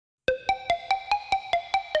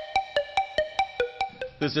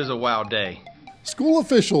This is a wow day. School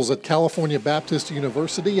officials at California Baptist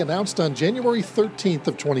University announced on January 13th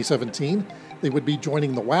of 2017 they would be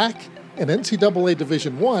joining the WAC and NCAA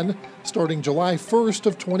Division I starting July 1st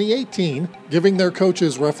of 2018, giving their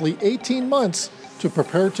coaches roughly 18 months to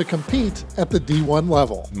prepare to compete at the D1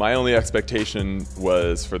 level. My only expectation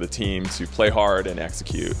was for the team to play hard and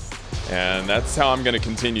execute. And that's how I'm going to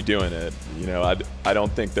continue doing it. You know, I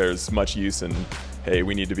don't think there's much use in, hey,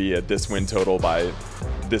 we need to be at this win total by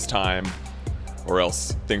this time, or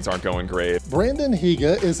else things aren't going great. Branden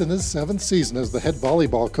Higa is in his 7th season as the head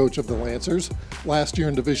volleyball coach of the Lancers. Last year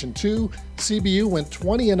in Division II, CBU went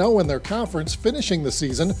 20-0 in their conference, finishing the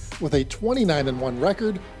season with a 29-1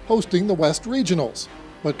 record, hosting the West Regionals.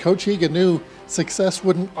 But Coach Higa knew success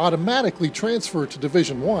wouldn't automatically transfer to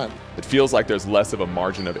Division I. It feels like there's less of a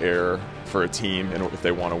margin of error for a team if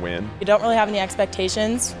they want to win. We don't really have any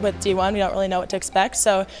expectations with D1. We don't really know what to expect,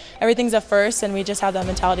 so everything's a first, and we just have that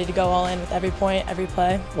mentality to go all in with every point, every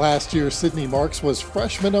play. Last year, Sydney Marks was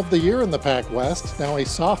Freshman of the Year in the Pac West, now a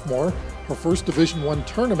sophomore. Her first Division I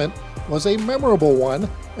tournament was a memorable one,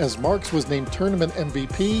 as Marks was named tournament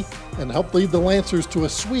MVP and helped lead the Lancers to a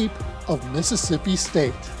sweep of Mississippi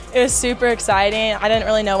State. It was super exciting. I didn't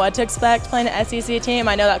really know what to expect playing an SEC team.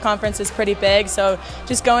 I know that conference is pretty big, so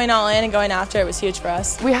just going all in and going after it was huge for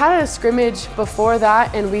us. We had a scrimmage before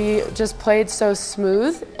that, and we just played so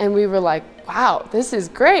smooth, and we were like, wow, this is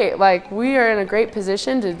great. Like, we are in a great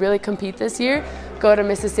position to really compete this year, go to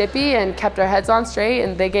Mississippi, and kept our heads on straight,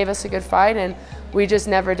 and they gave us a good fight, and we just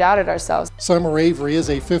never doubted ourselves. Summer Avery is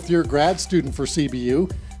a 5th-year grad student for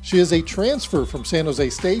CBU. She is a transfer from San Jose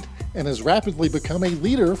State and has rapidly become a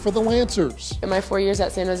leader for the Lancers. In my 4 years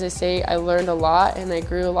at San Jose State, I learned a lot and I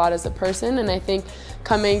grew a lot as a person, and I think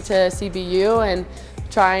coming to CBU and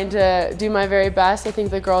trying to do my very best, I think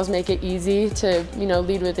the girls make it easy to,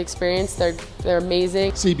 lead with experience. They're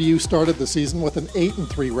amazing. CBU started the season with an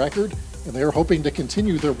 8-3 record, and they're hoping to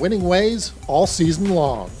continue their winning ways all season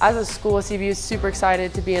long. As a school, CBU is super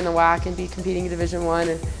excited to be in the WAC and be competing in Division I,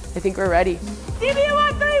 and I think we're ready. CBU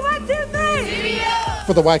 1-3, 1-2-3! CBU!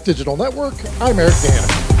 For the WAC Digital Network, I'm Eric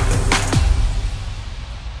Gannon.